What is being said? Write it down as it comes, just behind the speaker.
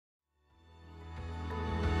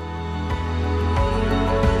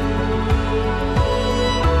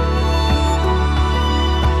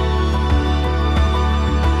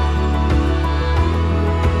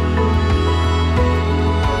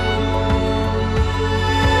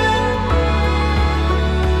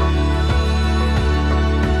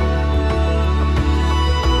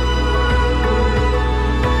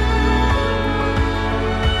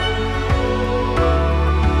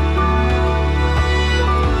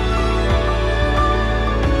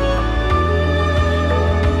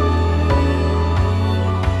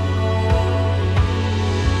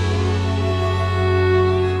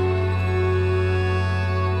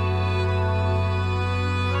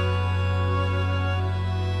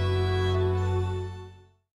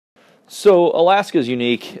So Alaska is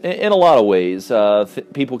unique in a lot of ways.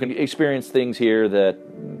 People can experience things here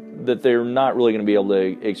that they're not really going to be able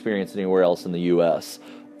to experience anywhere else in the U.S.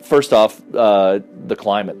 First off, the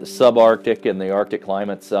climate, the subarctic and the Arctic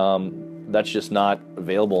climates, that's just not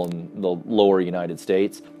available in the lower United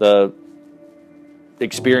States.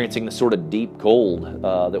 Experiencing the sort of deep cold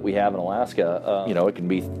that we have in Alaska, it can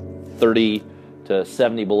be 30 to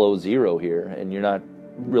 70 below zero here, and you're not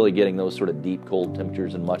really getting those sort of deep cold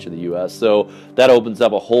temperatures in much of the U.S. So that opens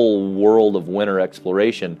up a whole world of winter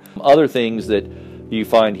exploration. Other things that you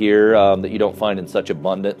find here that you don't find in such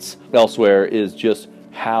abundance elsewhere is just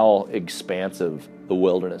how expansive the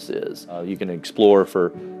wilderness is. You can explore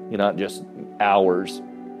for not just hours,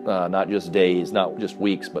 not just days, not just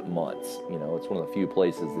weeks, but months. It's one of the few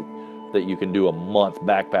places that you can do a month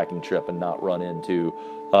backpacking trip and not run into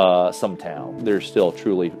some town. There's still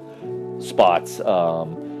truly spots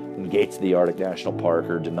in Gates of the Arctic National Park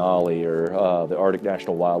or Denali or the Arctic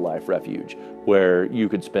National Wildlife Refuge where you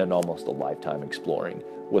could spend almost a lifetime exploring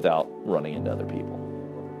without running into other people.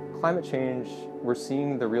 Climate change, we're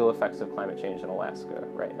seeing the real effects of climate change in Alaska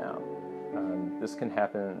right now. This can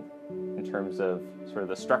happen in terms of sort of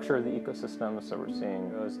the structure of the ecosystem, so we're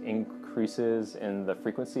seeing those increases in the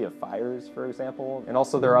frequency of fires, for example. And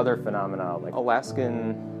also there are other phenomena like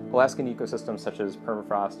Alaskan ecosystems such as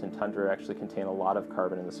permafrost and tundra actually contain a lot of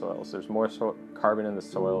carbon in the soils. There's more carbon in the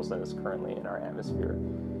soils than is currently in our atmosphere.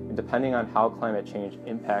 And depending on how climate change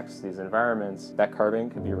impacts these environments, that carbon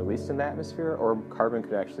could be released in the atmosphere or carbon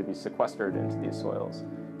could actually be sequestered into these soils.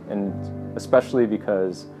 And especially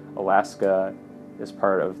because Alaska is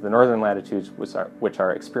part of the northern latitudes which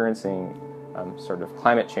are experiencing sort of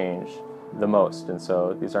climate change the most. And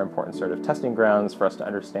so these are important sort of testing grounds for us to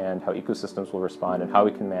understand how ecosystems will respond and how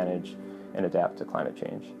we can manage and adapt to climate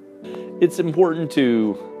change. It's important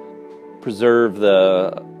to preserve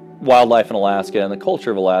the wildlife in Alaska and the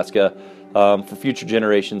culture of Alaska for future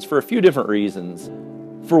generations for a few different reasons.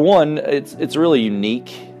 For one, it's a really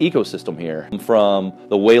unique ecosystem here. From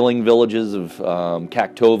the whaling villages of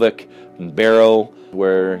Kaktovik and Barrow,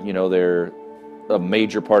 where they're a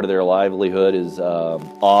major part of their livelihood is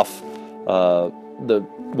off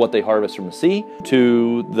what they harvest from the sea,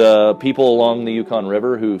 to the people along the Yukon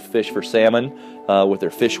River who fish for salmon with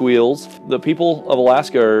their fish wheels. The people of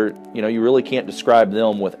Alaska are, you really can't describe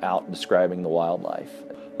them without describing the wildlife.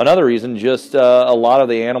 Another reason, just a lot of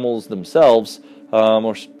the animals themselves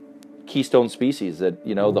are keystone species that,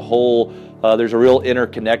 there's a real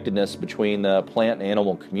interconnectedness between the plant and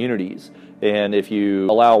animal communities. And if you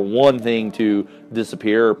allow one thing to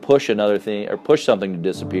disappear or push another thing or push something to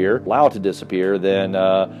disappear, allow it to disappear, then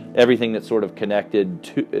everything that's sort of connected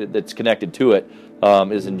to it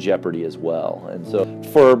is in jeopardy as well. And so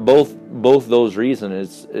for both those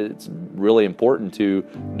reasons, it's really important to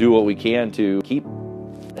do what we can to keep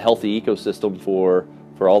a healthy ecosystem for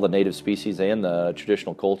all the native species and the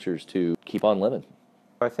traditional cultures to keep on living.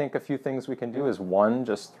 I think a few things we can do is one,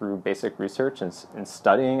 just through basic research and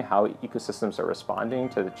studying how ecosystems are responding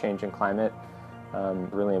to the change in climate,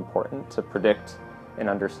 really important to predict and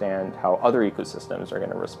understand how other ecosystems are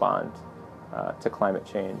going to respond to climate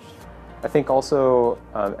change. I think also,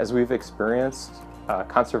 as we've experienced,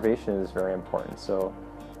 conservation is very important. So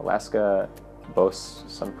Alaska boasts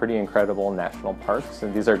some pretty incredible national parks,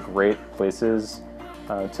 and these are great places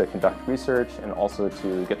to conduct research and also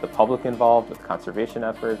to get the public involved with conservation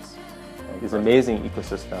efforts. And these amazing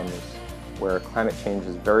ecosystems where climate change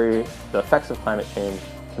is the effects of climate change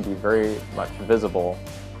can be very much visible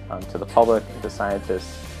to the public and to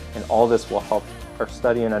scientists, and all this will help our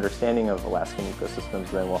study and understanding of Alaskan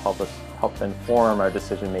ecosystems, then will help inform our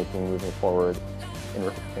decision making moving forward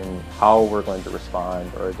in how we're going to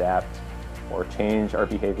respond or adapt or change our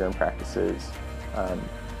behavior and practices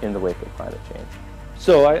in the wake of climate change.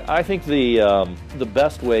 So I think the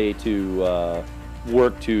best way to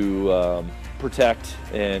work to protect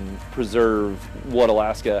and preserve what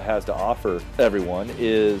Alaska has to offer everyone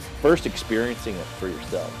is first experiencing it for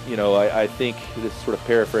yourself. I think this is sort of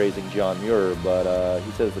paraphrasing John Muir, but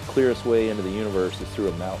he says the clearest way into the universe is through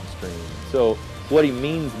a mountain stream. So what he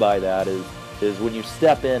means by that is when you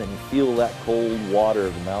step in and you feel that cold water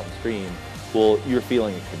of the mountain stream, well, you're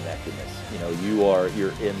feeling a connectedness.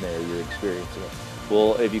 You're in there, you're experiencing it.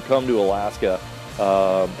 Well, if you come to Alaska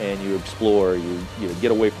and you explore, you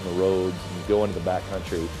get away from the roads and you go into the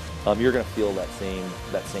backcountry, you're going to feel that same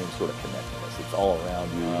sort of connectedness. It's all around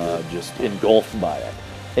you. You're just engulfed by it.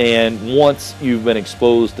 And once you've been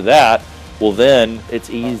exposed to that, well, then it's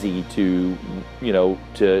easy to,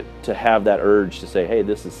 to have that urge to say, hey,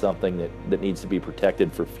 this is something that needs to be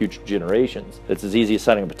protected for future generations. It's as easy as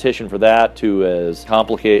signing a petition for that to as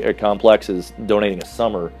complex as donating a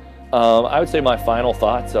summer. I would say my final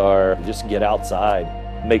thoughts are just get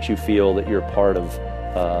outside. Makes you feel that you're part of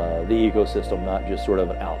the ecosystem, not just sort of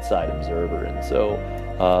an outside observer. And so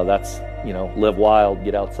that's, live wild,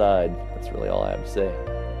 get outside. That's really all I have to say.